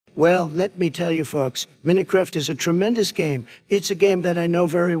Well, let me tell you folks, Minecraft is a tremendous game. It's a game that I know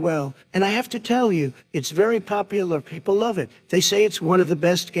very well. And I have to tell you, it's very popular. People love it. They say it's one of the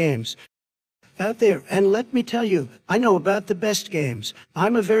best games out there. And let me tell you, I know about the best games.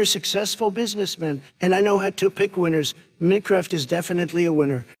 I'm a very successful businessman, and I know how to pick winners. Minecraft is definitely a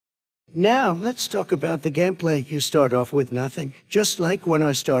winner. Now, let's talk about the gameplay. You start off with nothing, just like when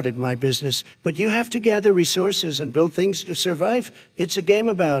I started my business. But you have to gather resources and build things to survive. It's a game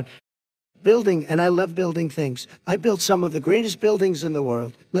about building, and I love building things. I built some of the greatest buildings in the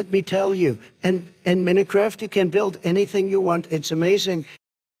world, let me tell you. And in Minecraft, you can build anything you want. It's amazing.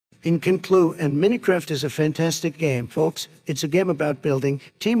 In conclusion, Minecraft is a fantastic game, folks. It's a game about building,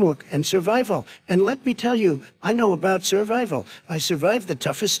 teamwork, and survival. And let me tell you, I know about survival. I survived the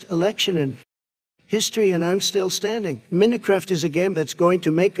toughest election in history, and I'm still standing. Minecraft is a game that's going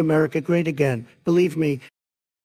to make America great again. Believe me.